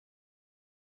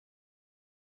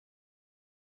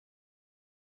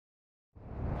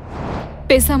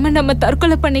பேசாம நம்ம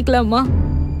தற்கொலை பண்ணிக்கலாமா?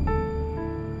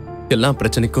 எல்லா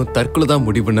பிரச்சனைக்கும் தற்கொலை தான்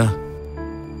முடிவுனா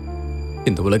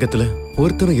இந்த உலகத்துல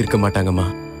ஒருத்தரும் இருக்க மாட்டாங்கம்மா.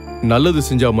 நல்லது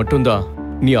செஞ்சா மட்டும்தான்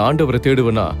நீ ஆண்டவரை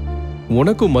தேடுவனா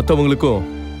உனக்கும் மத்தவங்களுக்கும்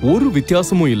ஒரு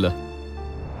வித்தியாசமும் இல்ல.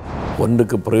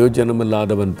 ஒன்றுக்கு பிரயோஜனம்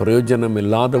இல்லாதவன் பிரயோஜனம்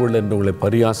இல்லாதவள் என்று உங்களை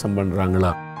பரியாசம்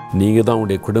பண்றாங்களா? நீங்க தான்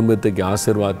உங்களுடைய குடும்பத்துக்கு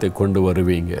ஆசீர்வாதத்தை கொண்டு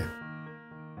வருவீங்க.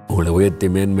 உங்களை உயர்த்தி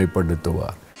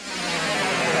மேன்மைப்படுத்துவார்.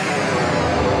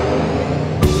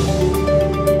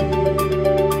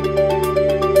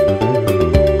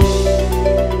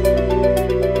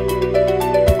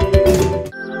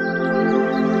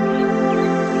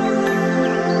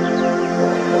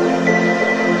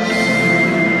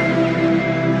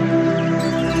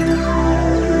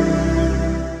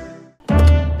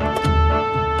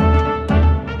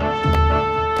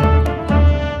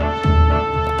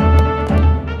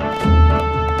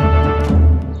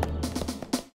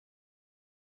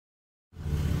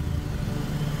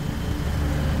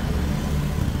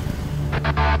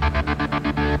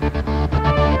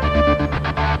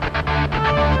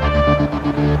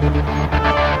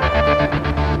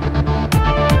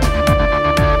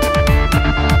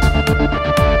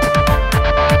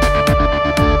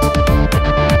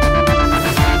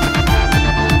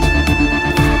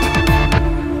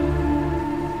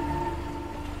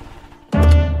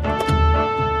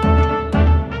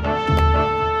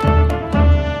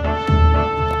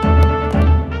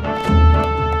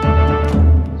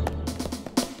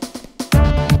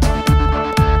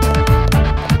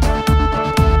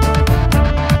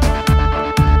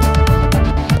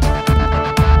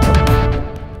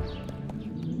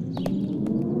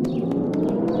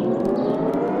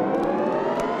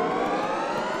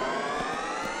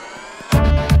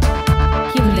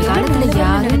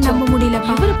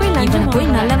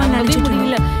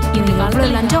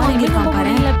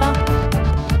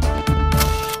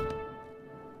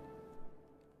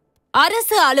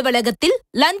 அரசு அலுவலகத்தில்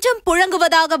லஞ்சம்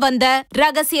புழங்குவதாக வந்த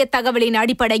ரகசிய தகவலின்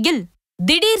அடிப்படையில்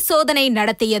திடீர் சோதனை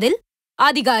நடத்தியதில்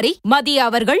அதிகாரி மதி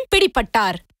அவர்கள்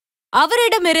பிடிபட்டார்.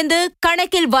 அவரிடமிருந்து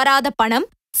கணக்கில் வராத பணம்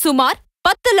சுமார்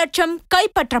 10 லட்சம்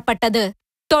கைப்பற்றப்பட்டது.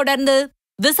 தொடர்ந்து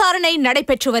விசாரணை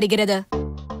நடைபெற்று வருகிறது.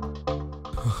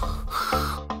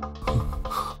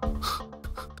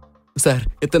 சார்,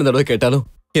 எத்தனை தடவை கேட்டாலும்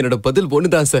என்னோட பதில்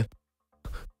ஒண்ணுதான் சார்.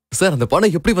 சார், அந்த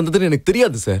பணம் எப்படி வந்ததுன்னு எனக்கு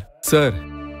தெரியாது சார். சார்,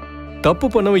 தப்பு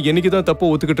பண்ணவன் என்னைக்குதான் தப்பு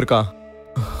ஒத்துக்கிட்டு இருக்கான்.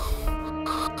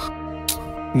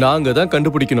 நாங்க தான்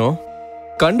கண்டுபிடிக்கணும்,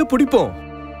 கண்டுபிடிப்போம்.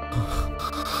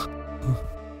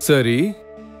 சரி,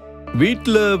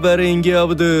 வீட்ல வேற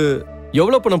எங்கேயாவது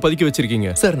எவ்வளவு பணம் பதுக்கி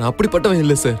வச்சிருக்கீங்க? சார், நான் அப்படிப்பட்டவன்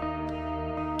இல்ல சார்.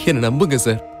 என்ன நம்புங்க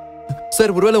சார்.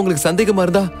 சார், ஒருவேளை உங்களுக்கு சந்தேகமா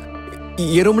இருந்தா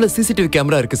என் ரூம்ல சிசிடிவி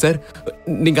கேமரா இருக்கு சார்.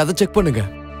 நீங்க அதை செக் பண்ணுங்க.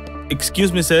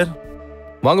 Excuse me sir.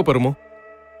 வாங்க பரமு.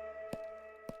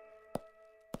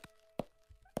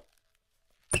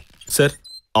 சார்,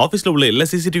 ஆபீஸ்ல உள்ள எல்லா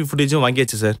சிசிடிவி ஃபுட்டேஜும்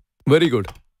வாங்கியாச்சு சார். Very good.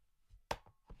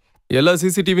 எல்லா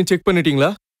சிசிடிவியும் செக் பண்ணிட்டீங்களா?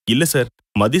 இல்ல சார்,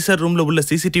 மதி சார் ரூம்ல உள்ள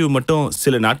சிசிடிவி மட்டும்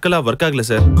சில நாட்களா ஒர்க் ஆகல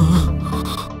சார்.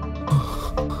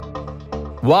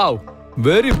 வாவ்,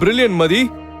 வெரி பிரில்லியன்ட் மதி.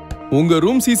 உங்க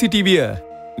ரூம் சிசிடிவிய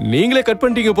நீங்களே கட்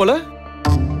பண்ணிட்டீங்க போல.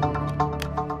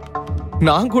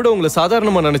 நான் கூட உங்களை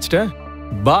சாதாரணமா நினைச்சிட்டேன்.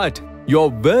 But you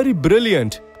are very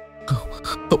brilliant.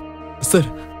 Sir,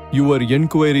 your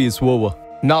enquiry is over.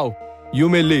 Now you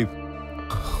may leave.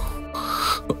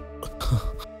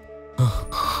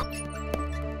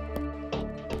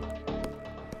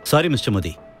 Sorry mister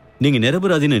மதி, நீங்க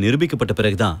நிரபராதின்னு நிரூபிக்கப்பட்ட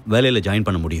பிறகுதான் வேலையில ஜாயின்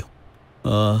பண்ண முடியும்.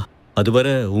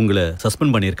 அதுவரை உங்களை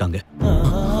சஸ்பெண்ட் பண்ணியிருக்காங்க.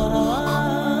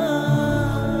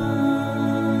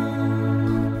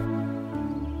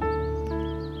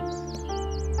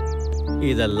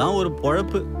 இதெல்லாம் ஒரு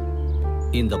பொழப்பு.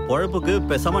 இந்த பொழப்புக்கு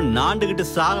பேசாம நாண்டுகிட்டு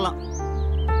சாகலாம்.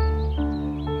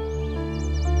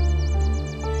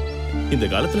 இந்த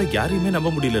காலத்துல யாரையுமே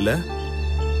நம்ப முடியல.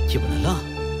 இவனெல்லாம்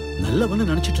நல்லவன்னு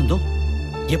நினைச்சிட்டு இருந்தோம்.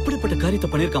 எப்படிப்பட்ட காரியத்தை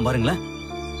பண்ணிருக்கான் பாருங்களேன்.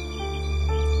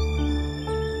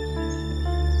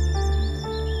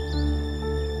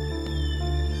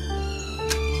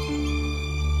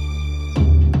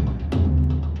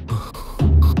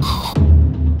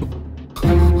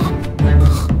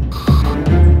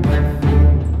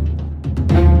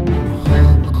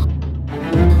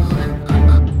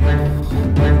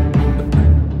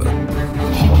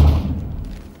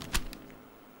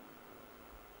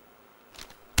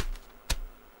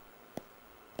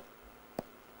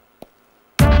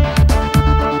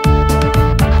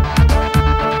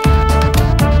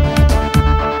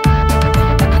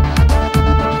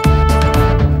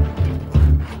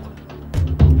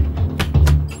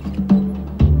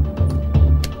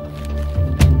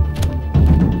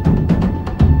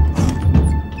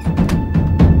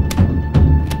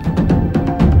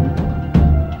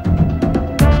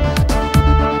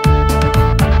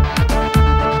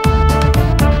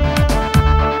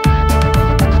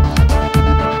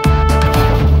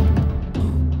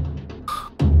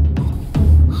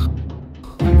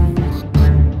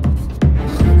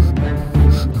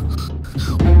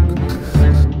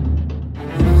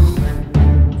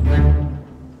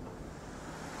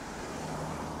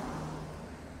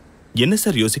 என்ன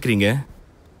சார் யோசிக்கிறீங்க?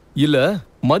 இல்ல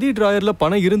மதி டிராயர்ல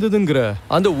பணம் இருந்ததுங்கிற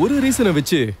அந்த ஒரு ரீசனை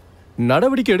வச்சு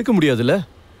நடவடிக்கை எடுக்க முடியாதுல்ல?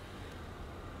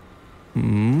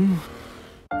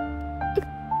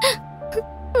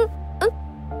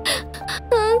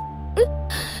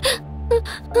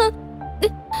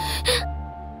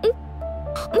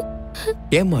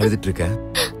 ஏம்மா அழுதுட்டு இருக்க?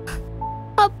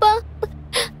 அப்பா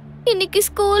இன்னைக்கு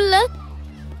ஸ்கூல்ல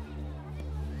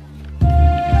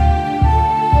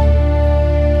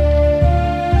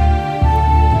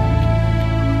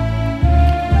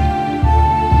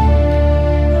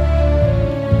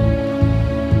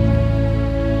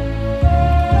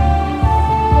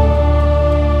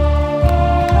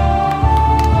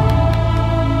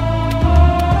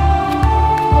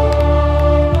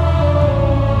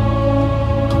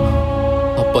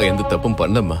எந்த தப்பும்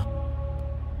பண்ணம்மா.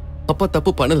 அப்பா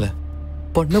தப்பு பண்ணல,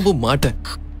 பண்ணவும் மாட்டேன்.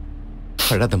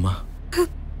 அழாதம்மா.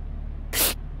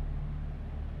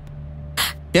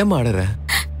 ஏம்மா அழற?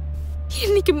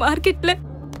 இன்னைக்கு மார்க்கெட்ல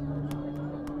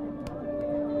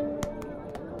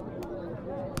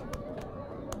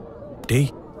டேய்,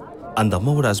 அந்த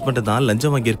அம்மாவோட ஹஸ்பண்ட் தான்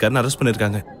லஞ்சம் வாங்கியிருக்காருன்னு அரெஸ்ட்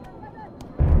பண்ணிருக்காங்க.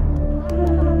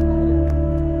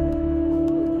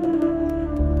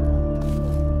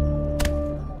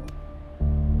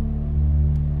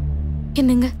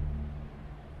 என்னங்க,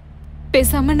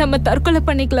 பேசாம நம்ம தற்கொலை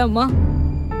பண்ணிக்கலாமா?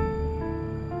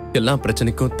 எல்லா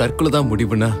பிரச்சனைக்கும் தற்கொலை தான்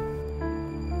முடிவுனா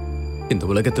இந்த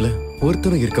உலகத்துல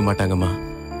ஒருத்தரும் இருக்க மாட்டாங்கம்மா.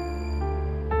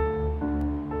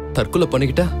 தற்கொலை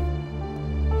பண்ணிக்கிட்டா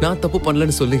நான் தப்பு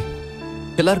பண்ணலன்னு சொல்லி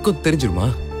எல்லாருக்கும் தெரிஞ்சிருமா?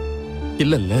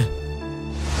 இல்லல்ல.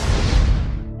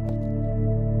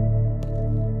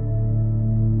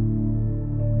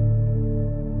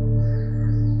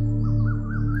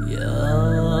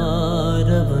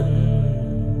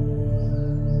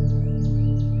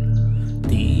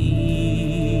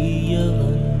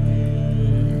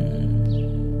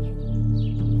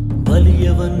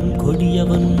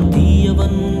 கொடியவன்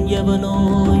தீயவன் எவனோ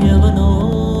எவனோ,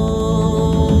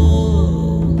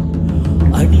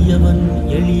 அடியவன்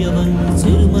எளியவன்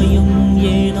சிறுமையும்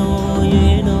ஏனோ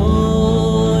ஏனோ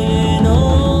ஏனோ.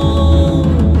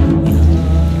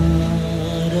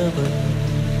 யாரவன்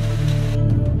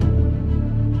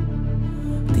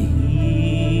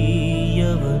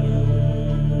தீயவன்.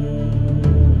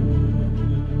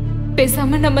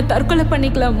 பேசாம நம்ம தற்கொலை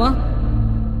பண்ணிக்கலாமா?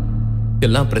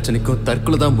 எல்லா பிரச்சனைக்கும்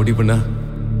தற்கொலை தான் முடிவுனா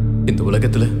இந்த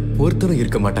உலகத்துல ஒருத்தரும்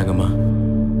இருக்க மாட்டாங்கம்மா.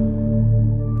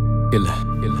 இல்ல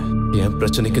இல்ல, என்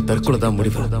பிரச்சனைக்கு தற்கொலை தான்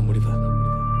முடிவு.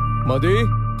 மதி,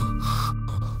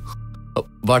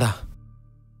 வாடா,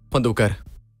 வந்து உட்கார்.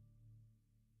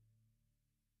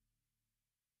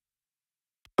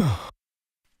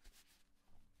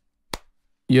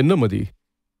 என்ன மதி,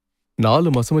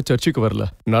 4 மாசமா சர்ச்சுக்கு வரல,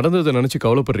 நடந்ததை நினைச்சு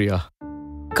கவலைப்படுறியா?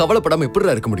 கவலைப்படாம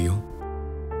எப்படிடா இருக்க முடியும்?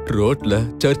 ரோட்ல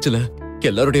சர்ச்சில்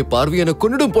எல்லாருடைய பார்வையை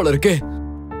கொன்னுடும் போல இருக்கே.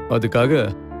 அதுக்காக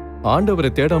ஆண்டவரை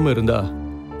தேடாம இருந்தா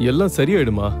எல்லாம்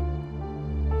சரியாயிடுமா?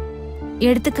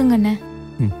 எடுத்துக்கங்க அண்ணே.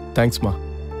 தேங்க்ஸ்மா.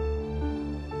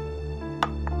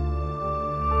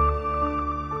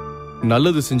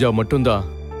 நல்லது செஞ்சா மட்டும்தான்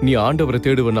நீ ஆண்டவரை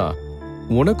தேடுவனா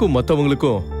உனக்கும்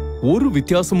மத்தவங்களுக்கும் ஒரு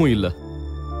வித்தியாசமும் இல்ல.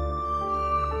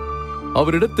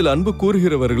 அவரிடத்தில் அன்பு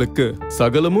கூறுகிறவர்களுக்கு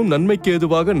சகலமும் நன்மைக்கு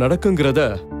ஏதுவாக நடக்குங்கிறத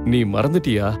நீ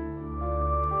மறந்துட்டியா?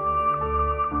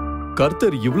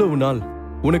 கர்த்தர் இவ்வளவு நாள்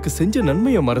உனக்கு செஞ்ச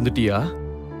நன்மைய மறந்துட்டியா?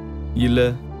 இல்ல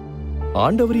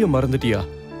ஆண்டவரைய மறந்துட்டியா?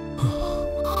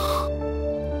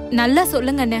 நல்லா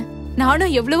சொல்லுங்க அண்ணே.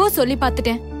 நானும் எவ்வளவோ சொல்லி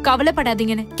பார்த்துட்டேன்,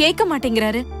 கவலைப்படாதீங்கன்னு. கேட்க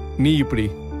மாட்டேங்கிறாரு. நீ இப்படி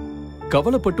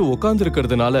கவலைப்பட்டு உட்கார்ந்து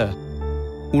இருக்கிறதுனால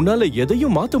உன்னால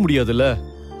எதையும் மாத்த முடியாதுல்ல.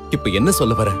 இப்ப என்ன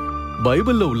சொல்ல வர?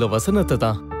 பைபிள்ல உள்ள வசனத்தை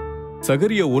தான்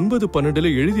சகரியா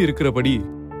 9:12 எழுதி இருக்கிறபடி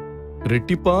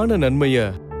ரெட்டிப்பான நன்மைய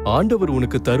ஆண்டவர்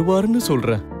உனக்கு தருவாருன்னு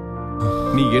சொல்ற.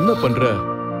 நீ என்ன பண்ற?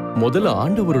 முதல்ல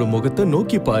ஆண்டவரோட முகத்தை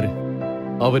நோக்கி பாரு,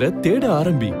 அவரை தேட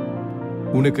ஆரம்பி.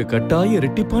 உனக்கு கட்டாய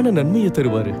ரெட்டிப்பான நன்மையை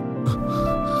தருவாரு.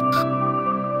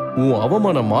 உன்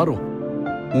அவமானம் மாறும்,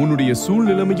 உன்னுடைய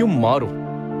சூழ்நிலைமையும் மாறும்.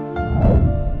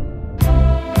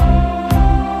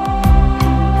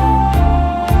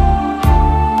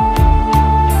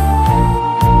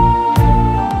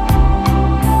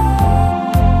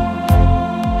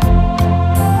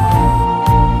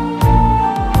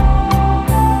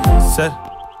 சார்,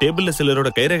 டேபிள்ல சிலரோட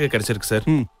கைரேகை கிடைச்சிருக்கு சார்.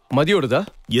 மதியோடதா?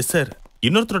 Yes sir.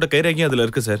 இன்னொருத்தரோட கைரேகையும் அதுல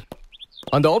இருக்கு சார்.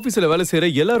 அந்த ஆபீஸ்ல வேலை செய்யற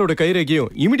எல்லாரோட கைரேகையும்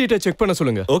இமிடியேட்டா செக் பண்ண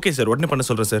சொல்லுங்க. ஓகே சார், உடனே பண்ண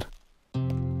சொல்றேன் சார்.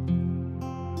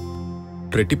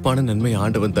 ரெட்டிப்பான நன்மை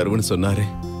ஆண்டவன் தருவன்னு சொன்னாரு.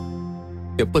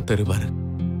 எப்ப தருவாரு?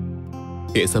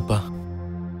 ஏசப்பா,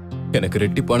 எனக்கு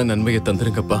ரெட்டிப்பான நன்மையை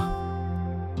தந்துருங்கப்பா.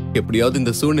 எப்படியாவது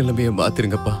இந்த சூழ்நிலைமையை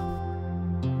மாத்திருங்கப்பா.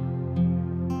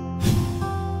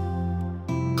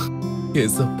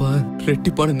 ஏசப்பா,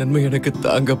 ரெட்டிப்பான நன்மை எனக்கு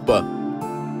தாங்கப்பா.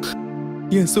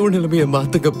 என் சூழ்நிலைமையை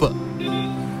மாத்துங்கப்பா.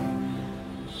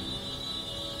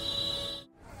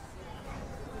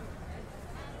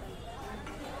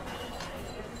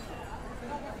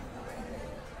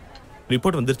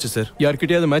 ரிப்போர்ட் வந்துருச்சு சார்.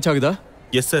 யார்கிட்டயாவது மேட்ச் ஆகுதா?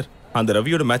 எஸ் சார், அந்த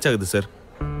ரவியோட மேட்ச் ஆகுது சார்.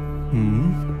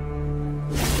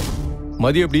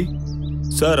 மதி எப்படி?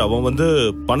 சார் அவன்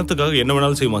பணத்துக்காக என்ன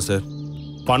வேணாலும் செய்வான் சார்.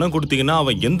 பணம் கொடுத்தீங்கன்னா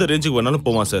அவன் எந்த ரேஞ்சுக்கு வேணாலும்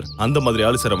போவான் சார். அந்த மாதிரி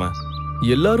ஆளு சார் அவன்.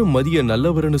 எல்லாரும் மதிய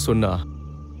நல்லவர்னு சொன்னா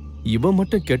இவன்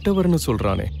மட்டும் கெட்டவர்னு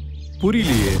சொல்றானே,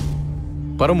 புரியலையே.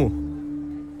 பரமு,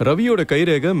 ரவியோட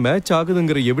கைரேகை மேட்ச்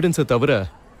ஆகுதுங்கிற எவிடன்ஸை தவிர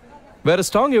வேற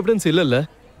ஸ்ட்ராங் எவிடன்ஸ் இல்லல்ல?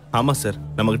 ஆமா சார்,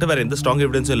 நம்ம கிட்ட வேற எந்த ஸ்ட்ராங்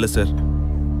எவிடன்ஸும் இல்ல சார்.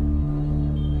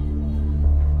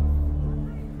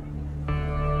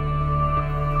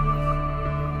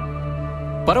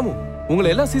 பரமு, உங்களை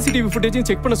எல்லா சிசிடிவி ஃபுட்டேஜையும்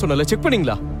செக் பண்ண சொன்னல, செக்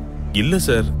பண்ணீங்களா? இல்ல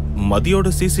சார், மதியோட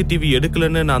சிசிடிவி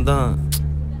எடுக்கலன்னு நான் தான்.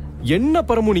 என்ன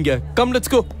பரமு நீங்க? Come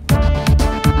let's go.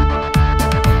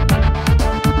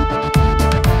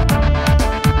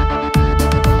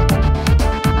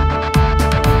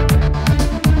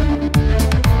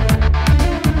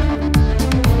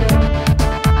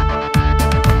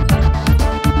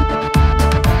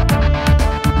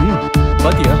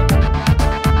 பாத்தியா?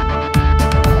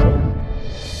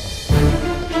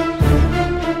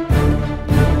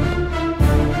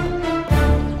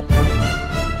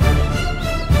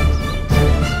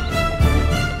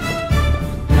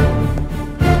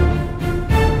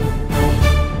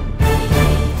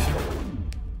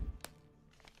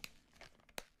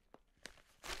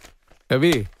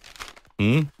 ரவி,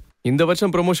 இந்த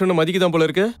வருஷம் ப்ரமோஷன் மதிக்கு தான் போல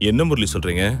இருக்கு. என்ன முரளி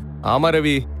சொல்றீங்க? ஆமா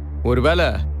ரவி, ஒருவேளை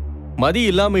மதி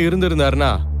இல்லாம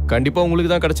இருந்திருந்தாருன்னா கண்டிப்பா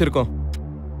உங்களுக்கு தான் கிடைச்சிருக்கும்.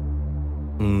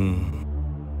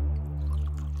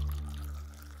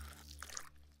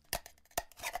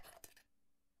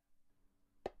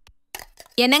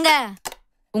 என்னங்க,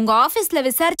 உங்க ஆபீஸ்ல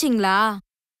விசாரிச்சீங்களா?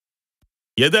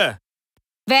 எத?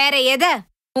 வேற எத?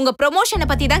 உங்க ப்ரமோஷனை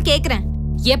பத்தி தான் கேக்குறேன்.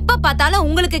 எப்ப பார்த்தாலும்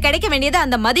உங்களுக்கு கிடைக்க வேண்டியது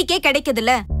அந்த மதிக்கே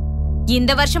கிடைக்குதுல்ல.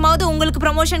 இந்த வருஷமாவது உங்களுக்கு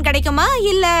ப்ரமோஷன் கிடைக்குமா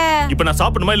இல்ல? இப்ப நான்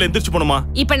சாப்பிடணுமா இல்ல எந்திரிச்சு போணுமா?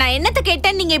 இப்ப நான் என்னத்த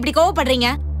கேட்டேன் நீங்க இப்படி கோவப்படுறீங்க?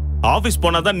 ஆபீஸ்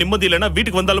போனாதான் நிம்மதி இல்லனா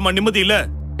வீட்டுக்கு வந்தாலுமா நிம்மதி இல்ல?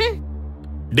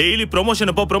 டெய்லி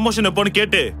ப்ரமோஷன் எப்போன்னு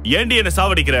கேட்டு ஏண்டி என்ன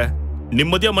சாவடிக்கிற?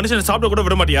 நிம்மதியா மனுஷனை சாப்பிட கூட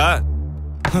விட மாட்டியா?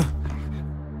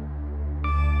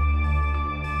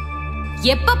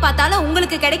 எப்ப பார்த்தாலும்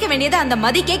உங்களுக்கு கிடைக்க வேண்டியது அந்த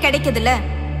மதிக்கே கிடைக்குதுல்ல.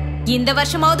 இந்த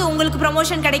வருஷமாவது உங்களுக்கு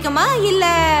ப்ரமோஷன் கிடைக்குமா இல்ல?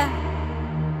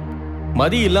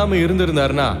 மதி இல்லாம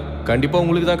இருந்திருந்தாருன்னா கண்டிப்பா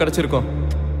உங்களுக்கு தான் கிடைச்சிருக்கும்.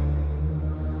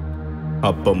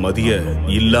 அப்ப மதிய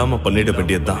இல்லாம பண்ணிட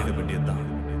வேண்டியதுதான்.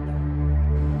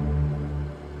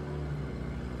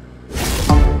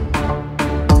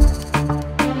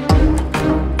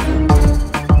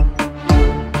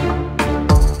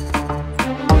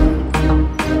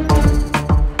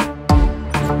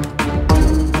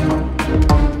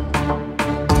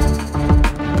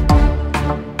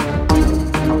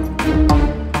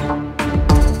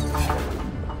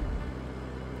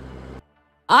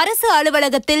 அரசு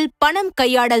அலுவலகத்தில் பணம்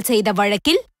கையாடல் செய்த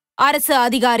வழக்கில் அரசு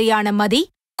அதிகாரியான மதி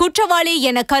குற்றவாளி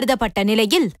என கருதப்பட்ட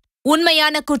நிலையில்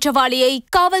உண்மையான குற்றவாளியை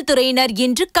காவல்துறையினர்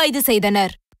இன்று கைது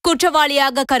செய்தனர்.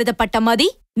 குற்றவாளியாக கருதப்பட்ட மதி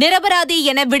நிரபராதி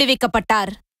என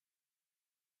விடுவிக்கப்பட்டார்.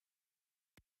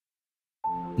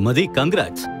 மதி,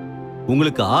 கங்க்ராட்ஸ்.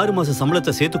 உங்களுக்கு 6 மாச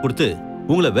சம்பளத்தை சேர்த்து கொடுத்து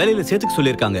உங்களை வேலையில சேர்த்துக்க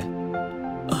சொல்லியிருக்காங்க.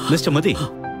 மிஸ்டர் மதி,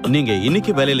 நீங்க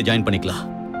இன்னைக்கு வேலையில ஜாயின் பண்ணிக்கலாம்.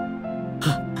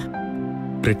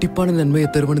 ரெட்டிப்பான நன்மையை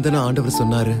தருவன்னு தானே ஆண்டவர்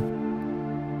சொன்னாரு.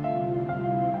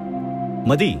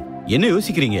 மதி, என்ன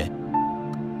யோசிக்கிறீங்க?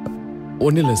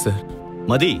 ஒன்னும் இல்ல sir.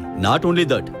 Mathi, not only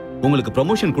that, உங்களுக்கு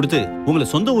ப்ரமோஷன் கொடுத்து உங்களை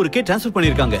சொந்த ஊருக்கே டிரான்ஸ்ஃபர்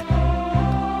பண்ணிருக்காங்க.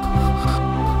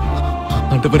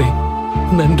 ஆண்டவரே,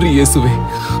 நன்றி இயேசுவே,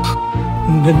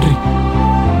 நன்றி.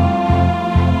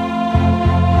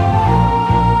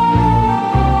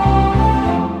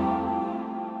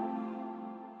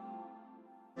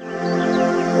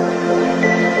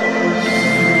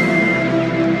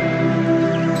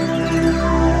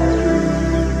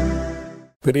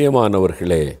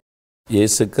 பிரியமானவர்களே,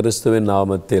 இயேசு கிறிஸ்துவின்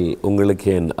நாமத்தில்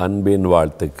உங்களுக்கு என் அன்பின்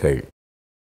வாழ்த்துக்கள்.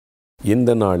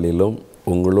 இந்த நாளிலும்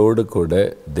உங்களோடு கூட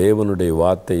தேவனுடைய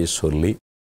வார்த்தையை சொல்லி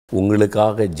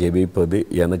உங்களுக்காக ஜெபிப்பது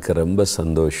எனக்கு ரொம்ப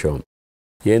சந்தோஷம்.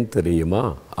 ஏன் தெரியுமா?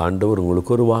 ஆண்டவர்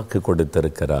உங்களுக்கு ஒரு வாக்கு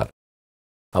கொடுத்திருக்கிறார்.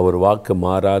 அவர் வாக்கு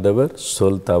மாறாதவர்,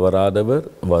 சொல் தவறாதவர்,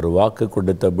 அவர் வாக்கு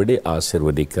கொடுத்தபடி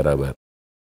ஆசீர்வதிக்கிறவர்.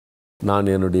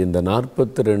 நான் என்னுடைய இந்த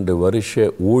 42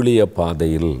 வருஷ ஊழிய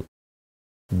பாதையில்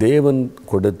தேவன்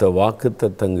கொடுத்த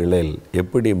வாக்குத்தத்தங்களில்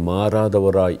எப்படி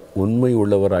மாறாதவராய் உண்மை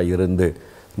உள்ளவராய் இருந்து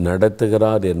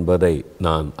நடத்துகிறார் என்பதை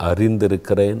நான்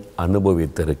அறிந்திருக்கிறேன்,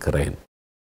 அனுபவித்திருக்கிறேன்.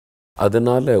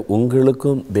 அதனால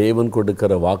உங்களுக்கும் தேவன்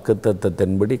கொடுக்கிற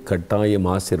வாக்குத்தத்தத்தின்படி கட்டாயம்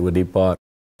ஆசீர்வதிப்பார்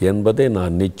என்பதை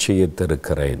நான்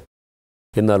நிச்சயித்திருக்கிறேன்.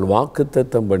 என்னால்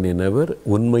வாக்குத்தத்தம் பண்ணினவர்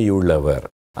உண்மையுள்ளவர்.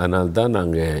 அதனால்தான்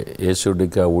நாங்கள்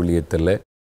இயேசுடிக்கா ஊழியத்தில்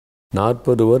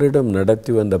 40 வருடம்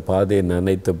நடத்தி வந்த பாதையை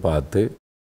நினைத்து பார்த்து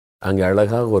அங்கே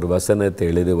அழகாக ஒரு வசனத்தை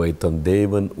எழுதி வைத்தோம்.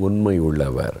 தேவன் உண்மை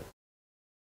உள்ளவர்.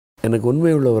 எனக்கு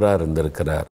உண்மை உள்ளவராக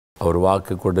இருந்திருக்கிறார். அவர்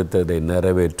வாக்கு கொடுத்ததை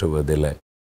நிறைவேற்றுவதில்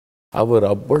அவர்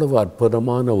அவ்வளவு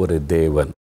அற்புதமான ஒரு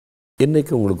தேவன்.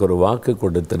 இன்னைக்கு உங்களுக்கு ஒரு வாக்கு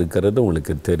கொடுத்திருக்கிறது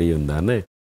உங்களுக்கு தெரியும் தானே.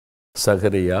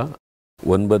 சகரியா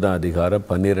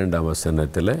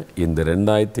 9:12 இந்த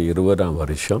 2020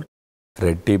 வருஷம்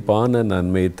ரெட்டிப்பான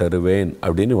நன்மை தருவேன்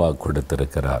அப்படின்னு வாக்கு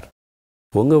கொடுத்திருக்கிறார்.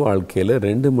 உங்கள் வாழ்க்கையில்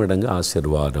 2 மடங்கு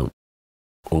ஆசீர்வாதம்.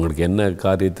 உங்களுக்கு என்ன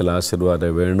காரியத்தில்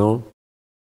ஆசீர்வாதம் வேணும்?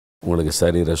 உங்களுக்கு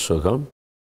சரீர சுகம்,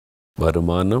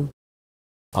 வருமானம்,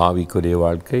 ஆவிக்குரிய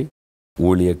வாழ்க்கை,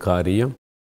 ஊழிய காரியம்,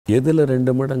 எதில்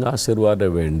 2 மடங்கு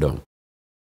ஆசீர்வாதம் வேண்டும்?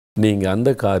 நீங்கள் அந்த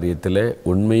காரியத்தில்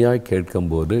உண்மையாக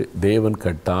கேட்கும்போது தேவன்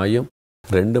கட்டாயம்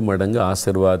 2 மடங்கு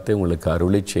ஆசீர்வாதத்தை உங்களுக்கு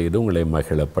அருளி செய்து உங்களை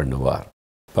மகிழ பண்ணுவார்.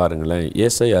 பாருங்களேன்,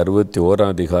 ஏசாயா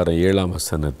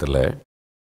 61:7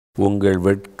 உங்கள்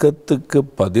வெட்கத்துக்கு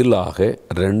பதிலாக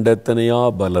 2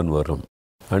 பலன் வரும்.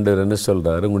 ஆண்டவர் என்ன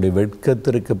சொல்கிறாரு? உங்களுடைய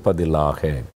வெட்கத்திற்கு பதிலாக.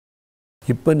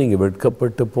 இப்போ நீங்கள்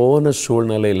வெட்கப்பட்டு போன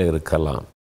சூழ்நிலையில் இருக்கலாம்.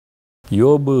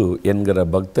 யோபு என்கிற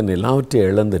பக்தன் எல்லாவற்றையும்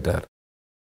இழந்துட்டார்.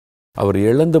 அவர்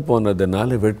இழந்து போனதுனால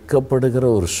வெட்கப்படுகிற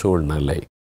ஒரு சூழ்நிலை.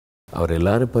 அவர்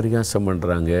எல்லாரும் பரிகாசம்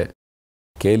பண்ணுறாங்க,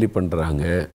 கேலி பண்ணுறாங்க,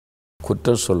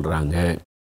 குற்றம் சொல்கிறாங்க.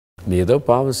 நீ ஏதோ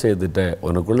பாவம் செய்துட்ட,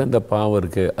 உனக்குள்ளே இந்த பாவம்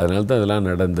இருக்குது, அதனால தான் இதெல்லாம்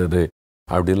நடந்தது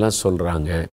அப்படிலாம்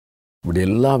சொல்கிறாங்க. இப்படி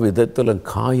எல்லா விதத்திலும்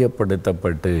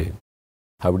காயப்படுத்தப்பட்டு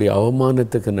அப்படி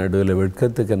அவமானத்துக்கு நடுவில்,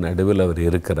 வெட்கத்துக்கு நடுவில் அவர்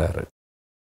இருக்கிறார்.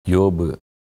 யோபு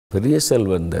பெரிய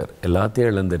செல்வந்தர், எல்லாத்தையும்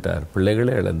இழந்துட்டார்,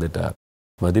 பிள்ளைகளை இழந்துட்டார்,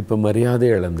 மதிப்பு மரியாதை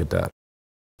இழந்துட்டார்.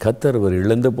 கர்த்தர் அவர்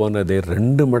இழந்து போனதை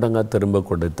 2 மடங்காக திரும்ப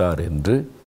கொடுத்தார் என்று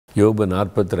யோபு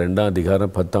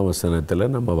 42:10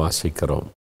 நம்ம வாசிக்கிறோம்.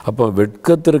 அப்போ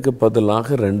வெட்கத்திற்கு பதிலாக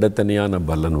 2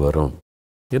 பலன் வரும்.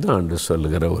 இதான் ஆண்டு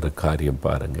சொல்லுகிற ஒரு காரியம்.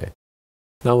 பாருங்கள்,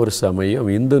 நான் ஒரு சமயம்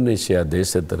இந்தோனேஷியா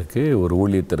தேசத்திற்கு ஒரு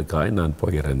ஊழியத்திற்காக நான்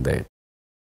போயிருந்தேன்.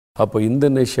 அப்போ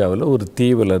இந்தோனேஷியாவில் ஒரு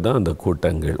தீவில் தான் அந்த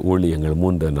கூட்டங்கள், ஊழியங்கள்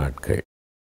 3 நாட்கள்.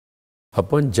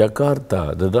 அப்போ ஜகார்த்தா,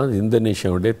 அதுதான்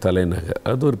இந்தோனேஷியாவுடைய தலைநகர்,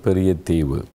 அது ஒரு பெரிய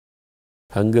தீவு.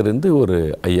 அங்கிருந்து ஒரு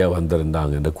ஐயா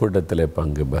வந்திருந்தாங்க இந்த கூட்டத்தில்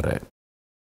பங்கு பெற.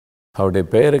 அவருடைய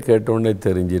பெயரை கேட்டோன்னே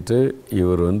தெரிஞ்சிட்டு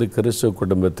இவர் கிறிஸ்துவ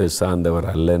குடும்பத்தை சார்ந்தவர்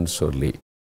அல்லன்னு சொல்லி.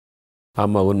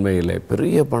 ஆமாம், உண்மையில்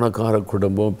பெரிய பணக்கார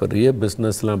குடும்பம், பெரிய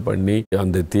பிஸ்னஸ்லாம் பண்ணி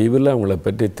அந்த தீவில் அவங்கள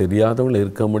பற்றி தெரியாதவங்க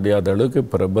இருக்க முடியாத அளவுக்கு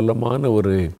பிரபலமான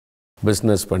ஒரு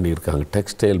பிஸ்னஸ் பண்ணியிருக்காங்க,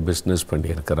 டெக்ஸ்டைல் பிஸ்னஸ்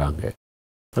பண்ணியிருக்கிறாங்க,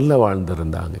 நல்லா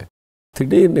வாழ்ந்திருந்தாங்க.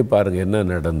 திடீர்னு பாருங்கள் என்ன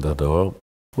நடந்ததோ,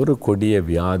 ஒரு கொடிய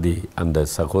வியாதி அந்த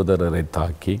சகோதரரை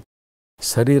தாக்கி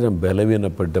சரீரம்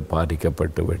பலவீனப்பட்டு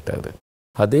பாதிக்கப்பட்டு விட்டது.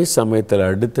 அதே சமயத்தில்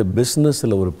அடுத்த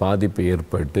பிஸ்னஸில் ஒரு பாதிப்பு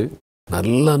ஏற்பட்டு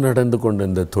நல்லா நடந்து கொண்டு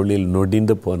இந்த தொழில்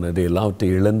நொடிந்து போனது,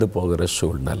 எல்லாவற்றையும் இழந்து போகிற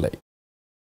சூழ்நிலை.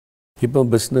 இப்போ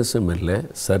பிஸ்னஸும் இல்லை,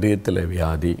 சரீரத்தில்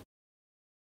வியாதி,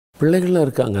 பிள்ளைகளாக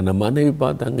இருக்காங்க. நம்ம மனைவி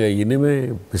பார்த்தாங்க,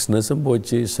 இனிமேல் பிஸ்னஸும்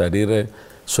போச்சு, சரீர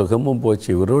சுகமும் போச்சு,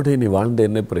 இவரோடு இனி வாழ்ந்த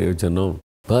என்ன பிரயோஜனம்?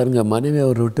 பாருங்கள், மனைவி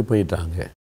அவர் விட்டு போயிட்டாங்க,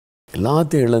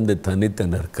 எல்லாத்தையும் இழந்து தனித்து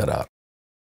நிற்கிறார்.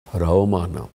 ஒரு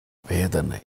அவமானம்,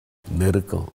 வேதனை,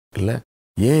 நெருக்கம். இல்லை,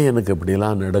 ஏன் எனக்கு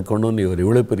இப்படிலாம் நடக்கணும்னு இவர்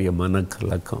இவ்வளோ பெரிய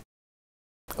மனக்கலக்கம்,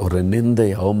 ஒரு நிந்தை,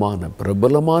 அவமானம்.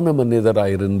 பிரபலமான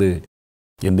மனிதராக இருந்து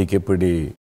இன்றைக்கி இப்படி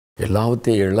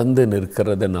எல்லாத்தையும் இழந்து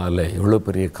நிற்கிறதுனால இவ்வளோ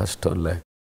பெரிய கஷ்டம் இல்லை,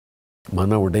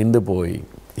 மனம் உடைந்து போய்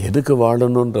எதுக்கு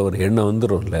வாழணுன்ற ஒரு எண்ணம்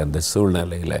வந்துடும்ல அந்த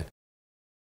சூழ்நிலையில்.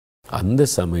 அந்த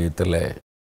சமயத்தில்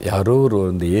யாரோ ஒரு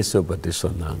இயேசுவை பற்றி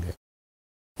சொன்னாங்க.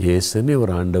 இயேசுன்னு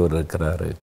ஒரு ஆண்டவர் இருக்கிறாரு,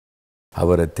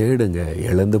 அவரை தேடுங்க,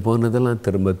 இழந்து போனதெல்லாம்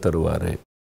திரும்ப தருவார்,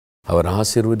 அவர்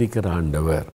ஆசீர்வதிக்கிற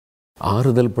ஆண்டவர்,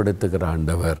 ஆறுதல் படுத்துகிற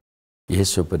ஆண்டவர்,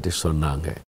 இயேசுவை பற்றி சொன்னாங்க.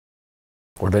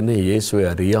 உடனே இயேசுவை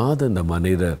அறியாத இந்த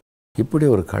மனிதர், இப்படி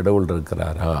ஒரு கடவுள்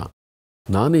இருக்கிறாரா,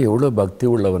 நானும் எவ்வளோ பக்தி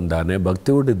உள்ளவன் தானே,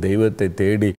 பக்தியோடு தெய்வத்தை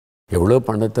தேடி எவ்வளோ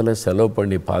பணத்தில் செலவு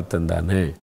பண்ணி பார்த்தேன் தானே,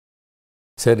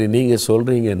 சரி நீங்கள்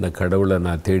சொல்கிறீங்க இந்த கடவுளை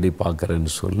நான் தேடி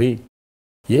பார்க்குறேன்னு சொல்லி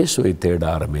இயேசுவை தேட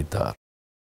ஆரம்பித்தார்.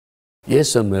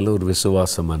 இயேசு மேலே ஒரு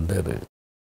விசுவாசம் வந்தார்.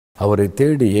 அவரை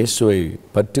தேடி இயேசுவை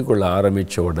பற்றி கொள்ள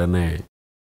ஆரம்பித்த உடனே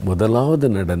முதலாவது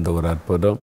நடந்த ஒரு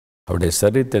அற்புதம், அவருடைய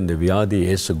சரீரத்தை இந்த வியாதியை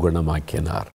இயேசு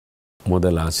குணமாக்கினார்.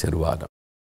 முதல் ஆசீர்வாதம்,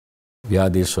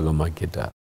 வியாதியை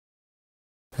சுகமாக்கிட்டார்.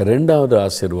 2வது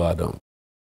ஆசீர்வாதம்,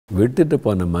 விட்டுட்டு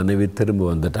போன மனைவி திரும்ப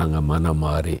வந்துட்டாங்க, மனம்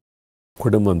மாறி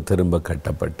குடும்பம் திரும்ப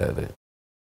கட்டப்பட்டது.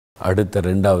 அடுத்த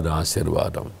 2வது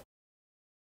ஆசீர்வாதம்.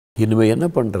 இனிமேல் என்ன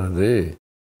பண்ணுறது,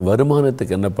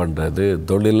 வருமானத்துக்கு என்ன பண்ணுறது,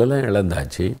 தொழிலெல்லாம்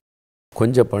இழந்தாச்சு,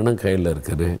 கொஞ்சம் பணம் கையில்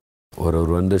இருக்குது.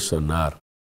 ஒருவர் வந்து சொன்னார்,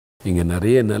 இங்கே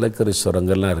நிறைய நிலக்கரி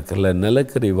சுரங்கெல்லாம் இருக்குல்ல,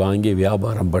 நிலக்கரி வாங்கி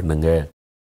வியாபாரம் பண்ணுங்க,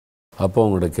 அப்போ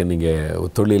உங்களுக்கு நீங்கள்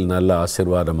தொழில் நல்ல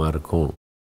ஆசீர்வாதமாக இருக்கும்.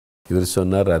 இவர்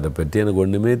சொன்னார், அதை பற்றி எனக்கு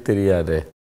ஒன்றுமே தெரியாது,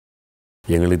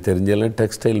 எங்களுக்கு தெரிஞ்செல்லாம்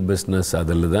டெக்ஸ்டைல் பிஸ்னஸ்,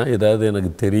 அதில் தான் ஏதாவது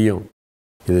எனக்கு தெரியும்.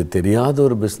 இது தெரியாத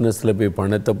ஒரு பிஸ்னஸில் போய்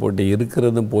பணத்தை போட்டு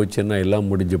இருக்கிறதும் போச்சுன்னா எல்லாம்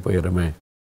முடிஞ்சு போயிடுமே.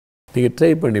 நீங்கள்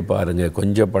ட்ரை பண்ணி பாருங்கள்,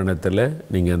 கொஞ்சம் பணத்தில்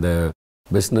நீங்கள் அந்த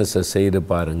பிஸ்னஸை செய்து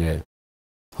பாருங்கள்.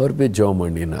 அவர் போய் ஜெபம்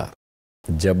பண்ணினார்.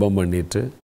 ஜெபம் பண்ணிவிட்டு,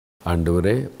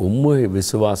 ஆண்டவரே உம்மை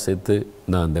விசுவாசித்து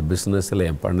நான் அந்த பிஸ்னஸில்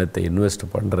என் பணத்தை இன்வெஸ்ட்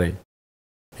பண்ணுறேன்,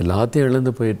 எல்லாத்தையும்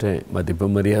இழந்து போயிட்டேன், மதிப்பு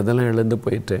மரியாதைலாம் இழந்து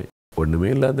போயிட்டேன்,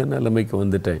 ஒன்றுமே இல்லாத நிலைமைக்கு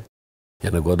வந்துட்டேன்,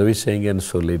 எனக்கு உதவி செய்யுங்கன்னு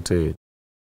சொல்லிட்டு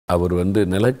அவர் வந்து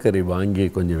நிலக்கரி வாங்கி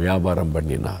கொஞ்சம் வியாபாரம்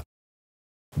பண்ணினார்.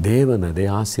 தேவன் அதை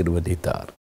ஆசீர்வதித்தார்.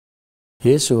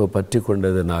 இயேசுவை பற்றி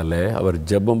கொண்டதுனால அவர்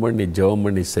ஜெபம்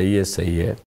பண்ணி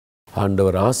செய்ய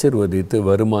ஆண்டவர் ஆசீர்வதித்து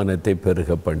வருமானத்தை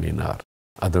பெருக பண்ணினார்.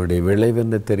 அதனுடைய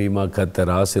விளைவென்ன தெரியுமா?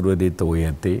 கர்த்தர் ஆசீர்வதித்து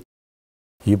உயர்த்தி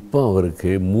இப்போ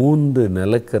அவருக்கு 3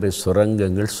 நிலக்கரி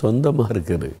சுரங்கங்கள் சொந்தமாக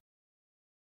இருக்குது.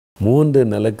 3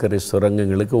 நிலக்கரி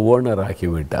சுரங்கங்களுக்கு ஓனர்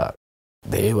ஆகிவிட்டார்.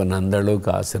 தேவன் அந்த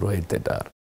அளவுக்கு ஆசீர்வதித்தார்.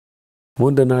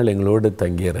 3 நாள் எங்களோடு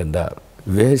தங்கியிருந்தார்.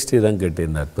 வேஷ்டி தான்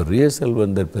கட்டியிருந்தார். பெரிய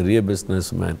செல்வந்தர், பெரிய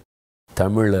பிஸ்னஸ்மேன்,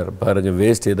 தமிழர். பாருங்கள்,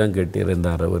 வேஷ்டி தான்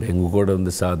கட்டியிருந்தார். அவர் எங்கள் கூட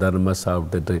வந்து சாதாரணமாக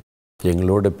சாப்பிட்டுட்டு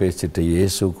எங்களோட பேசிட்டு,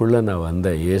 இயேசுக்குள்ளே நான்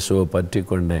வந்தேன், இயேசுவை பற்றி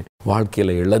கொண்டேன்,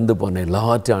 வாழ்க்கையில் இழந்து போனேன்,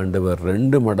 எல்லாத்தையும் ஆண்டவர்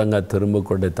 2 மடங்காக திரும்ப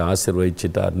கொடுத்து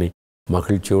ஆசீர்வதிச்சிட்டார் நீ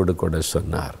மகிழ்ச்சியோடு கூட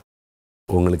சொன்னார்.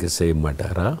 உங்களுக்கு செய்ய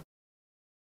மாட்டாரா?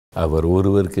 அவர்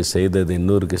ஒருவருக்கு செய்தது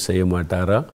இன்னொருக்கு செய்ய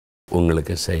மாட்டாரா?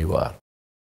 உங்களுக்கு செய்வார்.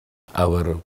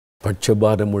 அவர்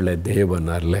பட்சபாதமுள்ள தேவன்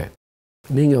அல்ல.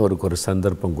 நீங்கள் அவருக்கு ஒரு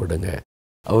சந்தர்ப்பம் கொடுங்க,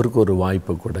 அவருக்கு ஒரு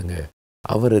வாய்ப்பு கொடுங்க,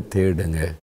 அவரை தேடுங்க,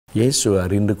 இயேசுவை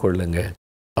அறிந்து கொள்ளுங்க,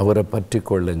 அவரை பற்றி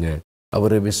கொள்ளுங்க,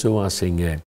 அவரை விசுவாசிங்க.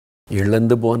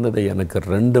 இழந்து போனதை எனக்கு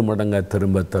 2 மடங்காக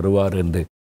திரும்ப தருவார் என்று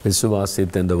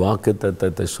விசுவாசித்து இந்த வாக்கு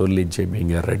தத்தத்தை சொல்லி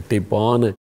ஜெபிங்க.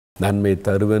 ரெட்டிப்பான நன்மை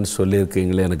தருவேன்னு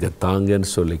சொல்லியிருக்கீங்களே, எனக்கு தாங்கன்னு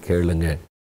சொல்லி கேளுங்க,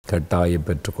 கட்டாயம்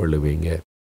பெற்றுக்கொள்ளுவீங்க.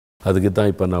 அதுக்கு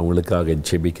தான் இப்போ நான் உங்களுக்காக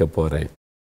ஜெபிக்க போகிறேன்.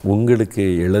 உங்களுக்கு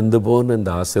இழந்து போன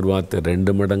இந்த ஆசீர்வாதத்தை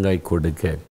 2 மடங்காய்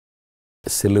கொடுக்க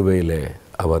சிலுவையில்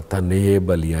அவர் தன்னையே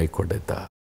பலியாய் கொடுத்தார்.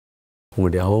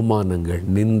 உங்களுடைய அவமானங்கள்,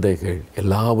 நிந்தைகள்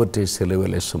எல்லாவற்றையும்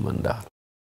சிலுவையில் சுமந்தார்.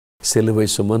 சிலுவை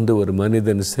சுமந்து ஒரு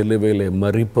மனிதன் சிலுவையில்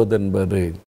மரிப்பதென்பது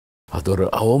அது ஒரு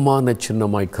அவமான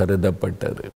சின்னமாய்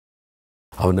கருதப்பட்டது.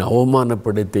 அவனை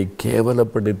அவமானப்படுத்தி,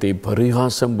 கேவலப்படுத்தி,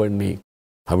 பரிகாசம் பண்ணி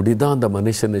அப்படிதான் அந்த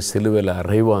மனுஷனை சிலுவையில்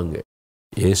அறைவாங்க.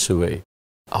 இயேசுவை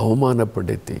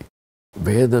அவமானப்படுத்தி,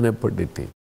 வேதனைப்படுத்தி,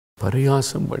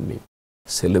 பரிகாசம் பண்ணி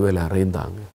சிலுவையில்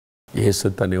அறைந்தாங்க. இயேசு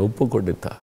தன்னை ஒப்பு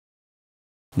கொடுத்தார்.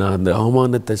 நான் அந்த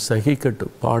அவமானத்தை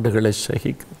சகிக்கட்டும், பாடுகளை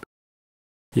சகிக்கட்டும்,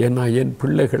 ஏன்னா என்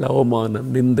பிள்ளைகள் அவமானம்,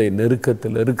 நிந்தை,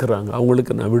 நெருக்கத்தில் இருக்கிறாங்க,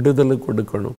 அவங்களுக்கு நான் விடுதலை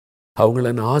கொடுக்கணும்,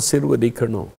 அவங்கள நான்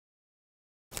ஆசீர்வதிக்கணும்,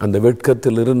 அந்த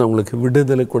வெட்கத்திலிருந்து அவங்களுக்கு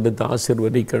விடுதலை கொடுத்து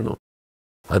ஆசீர்வதிக்கணும்.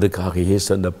 அதுக்காக இயேசு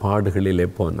அந்த பாடுகளிலே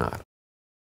போனார்.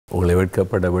 உங்களை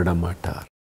வெட்கப்பட விட மாட்டார்.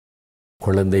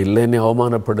 குழந்தை இல்லைன்னு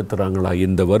அவமானப்படுத்துகிறாங்களா,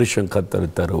 இந்த வருஷம் கர்த்தர்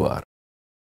தருவார்.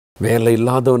 வேலை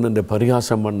இல்லாதவன் என்று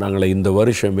பரிகாசம் பண்ணாங்களே, இந்த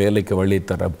வருஷம் வேலைக்கு வழி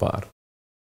தரப்பார்.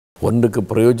 ஒன்றுக்கு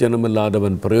பிரயோஜனம்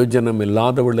இல்லாதவன், பிரயோஜனம்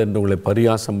இல்லாதவள் என்று உங்களை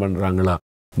பரிகாசம் பண்ணுறாங்களா,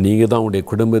 நீங்கள் தான் உங்களுடைய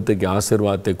குடும்பத்துக்கு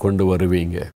ஆசீர்வாதத்தை கொண்டு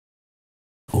வருவீங்க.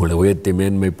 உங்களை உயர்த்தி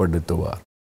மேன்மைப்படுத்துவார்.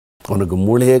 உனக்கு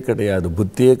மூளையே கிடையாது,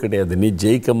 புத்தியே கிடையாது, நீ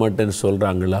ஜெயிக்க மாட்டேன்னு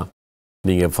சொல்கிறாங்களா,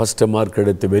 நீங்கள் ஃபஸ்ட்டு மார்க்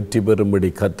எடுத்து வெற்றி பெறும்படி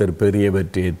கர்த்தர் பெரிய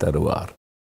வெற்றியை தருவார்.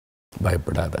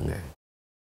 பயப்படாதங்க,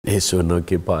 இயேசுவை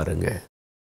நோக்கி பாருங்க.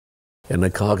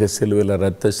 எனக்காக சிலுவையில்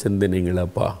ரத்த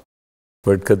சிந்தினீங்களப்பா,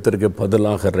 வெட்கத்திற்கு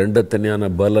பதிலாக 2 தனியான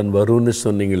பலன் வரும்னு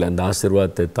சொன்னீங்களே, அந்த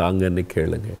ஆசீர்வாதத்தை தாங்கன்னு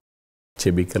கேளுங்க.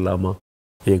 ஜெபிக்கலாமா?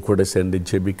 என் கூட சேர்ந்து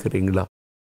ஜெபிக்கிறீங்களா?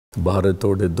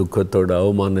 பாரத்தோடு, துக்கத்தோடு,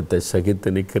 அவமானத்தை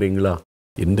சகித்து நிற்கிறீங்களா?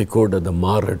 இன்றைக்கோடு அதை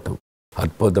மாறட்டும்,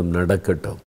 அற்புதம்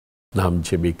நடக்கட்டும். நாம்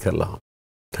ஜெபிக்கலாம்.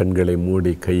 கண்களை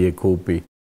மூடி, கையை கூப்பி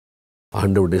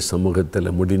ஆண்டவருடைய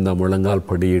சமூகத்தில் முடிந்த முழங்கால்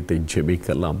படியிட்டு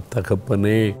ஜெபிக்கலாம்.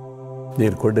 தகப்பனே,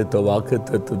 நீர் கொடுத்த வாக்கு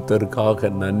தத்துவத்திற்காக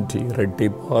நன்றி.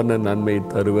 இரட்டிப்பான நன்மை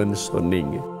தருவேன்னு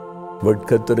சொன்னீங்க.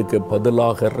 வெட்கத்திற்கு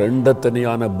பதிலாக 2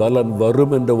 தனியான பலன்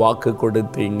வரும் என்று வாக்கு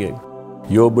கொடுத்தீங்க.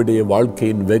 யோபுடைய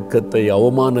வாழ்க்கையின் வெட்கத்தை,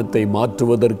 அவமானத்தை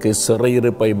மாற்றுவதற்கு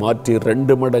சிறையிருப்பை மாற்றி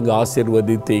 2 மடங்கு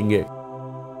ஆசீர்வதித்தீங்க.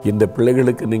 இந்த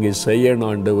பிள்ளைகளுக்கு நீங்கள் செய்யணும்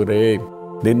ஆண்டவரே.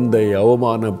 நிந்தை,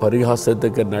 அவமான,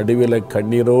 பரிகாசத்துக்கு நடுவில்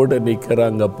கண்ணீரோடு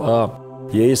நிற்கிறாங்கப்பா.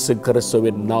 இயேசு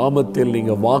கிறிஸ்துவின் நாமத்தில்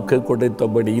நீங்க வாக்கு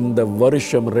கொடுத்தபடி இந்த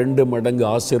வருஷம் 2 மடங்கு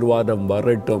ஆசீர்வாதம்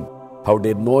வரட்டும்.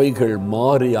 அவருடைய நோய்கள்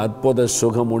மாறி அற்புத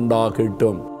சுகம்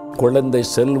உண்டாகட்டும். குழந்தை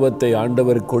செல்வத்தை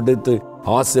ஆண்டவர் கொடுத்து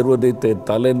ஆசீர்வதித்து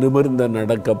தலை நிமிர்ந்த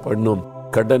நடக்க பண்ணும்.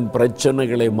 கடன்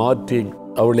பிரச்சனைகளை மாற்றி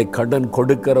அவளை கடன்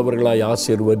கொடுக்கிறவர்களாய்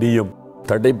ஆசீர்வதியும்.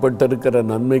 தடைப்பட்டிருக்கிற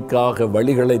நன்மைக்காக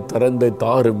வழிகளை திறந்து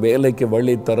தாரும். வேலைக்கு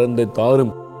வழி திறந்து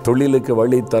தாரும். தொழிலுக்கு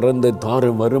வழி திறந்து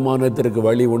தாரும். வருமானத்திற்கு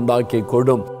வழி உண்டாக்கி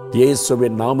கொடும்.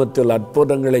 இயேசுவின் நாமத்தில்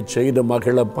அற்புதங்களை செய்து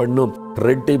மகிழ பண்ணும்.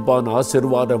 இரட்டிப்பான்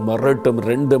ஆசீர்வாதம் வரட்டும்.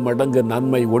 2 மடங்கு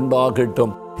நன்மை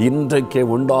உண்டாகட்டும். இன்றைக்கே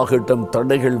உண்டாகட்டும்.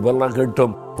 தடைகள்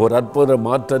விலகட்டும். ஒரு அற்புத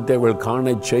மாற்றத்தை அவள் காண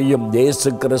செய்யும். இயேசு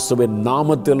கிறிஸ்துவின்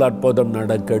நாமத்தில் அற்புதம்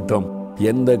நடக்கட்டும்.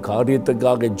 எந்த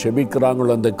காரியத்துக்காக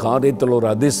ஜெபிக்கிறாங்களோ அந்த காரியத்தில் ஒரு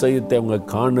அதிசயத்தை அவங்க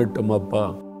காணட்டும். அப்பா,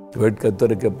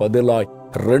 வெட்கத்திற்கு பதிலாய்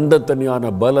 2 தனியான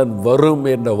பலன் வரும்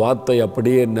என்ற வார்த்தை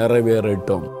அப்படியே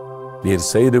நிறைவேறட்டும். நீர்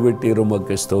செய்துவிட்டீர்,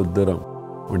 உமக்கு ஸ்தோத்திரம்.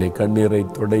 உடைய கண்ணீரை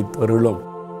துடைத்தருளும்.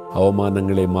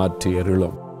 அவமானங்களை மாற்றி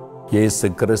அருளும். இயேசு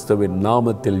கிறிஸ்துவின்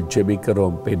நாமத்தில்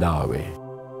ஜெபிக்கிறோம் பிதாவே.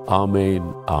 ஆமேன்,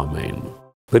 ஆமேன்.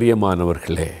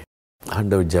 பிரியமானவர்களே,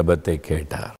 ஆண்டவர் ஜெபத்தை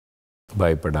கேட்டார்.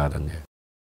 பயப்படாதங்க.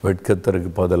 வெட்கத்திற்கு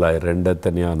பதிலாய் 2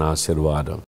 தனியான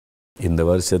ஆசீர்வாதம் இந்த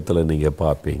வருஷத்தில் நீங்கள்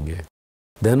பார்ப்பீங்க.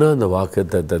 தினம் அந்த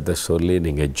வாக்குத்தத்தத்தை சொல்லி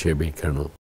நீங்கள்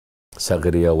ஜெபிக்கணும்.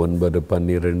 சகரியா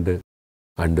 9:12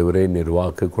 ஆண்டவரே, நீர்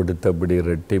வாக்கு கொடுத்தபடி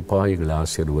இரட்டிப்பாய் எங்களை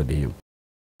ஆசீர்வதியும்.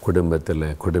 குடும்பத்தில்,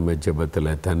 குடும்ப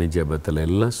ஜெபத்தில், தனி ஜெபத்தில்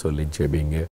எல்லாம் சொல்லி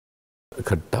ஜெபிங்க.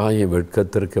 கட்டாய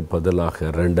வெட்கத்திற்கு பதிலாக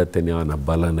 2 தனியான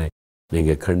பலனை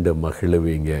நீங்கள் கண்டு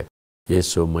மகிழுவீங்க.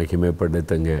 இயேசு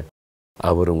மகிமைப்படுத்துங்க.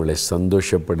 அவர் உங்களை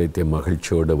சந்தோஷப்படுத்தி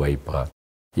மகிழ்ச்சியோடு வைப்பார்.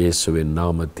 இயேசுவின்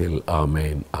நாமத்தில்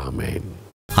ஆமேன், ஆமேன்.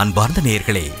 அன்பார்ந்த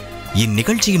நேயர்களே,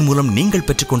 இந்நிகழ்ச்சியின் மூலம் நீங்கள்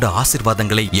பெற்றுக்கொண்ட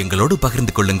ஆசீர்வாதங்களை எங்களோடு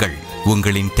பகிர்ந்து கொள்ளுங்கள்.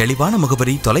 உங்களின் தெளிவான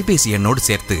முகவரி தொலைபேசி எண்ணோடு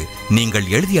சேர்த்து நீங்கள்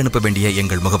எழுதி அனுப்ப வேண்டிய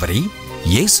எங்கள் முகவரி: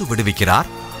 இயேசு விடுவிக்கிறார்,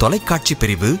 தொலைக்காட்சி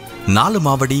பிரிவு, 4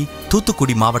 மாவடி,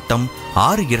 தூத்துக்குடி மாவட்டம்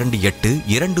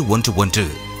 628211.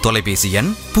 தொலைபேசி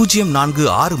எண்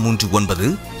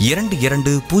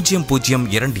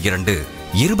 046392200022.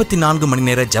 24 மணி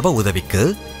நேர ஜப உதவிக்கு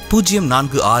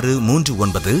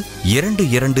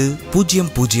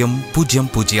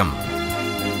 046392200000.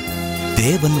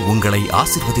 தேவன் உங்களை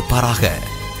ஆசீர்வதிப்பாராக.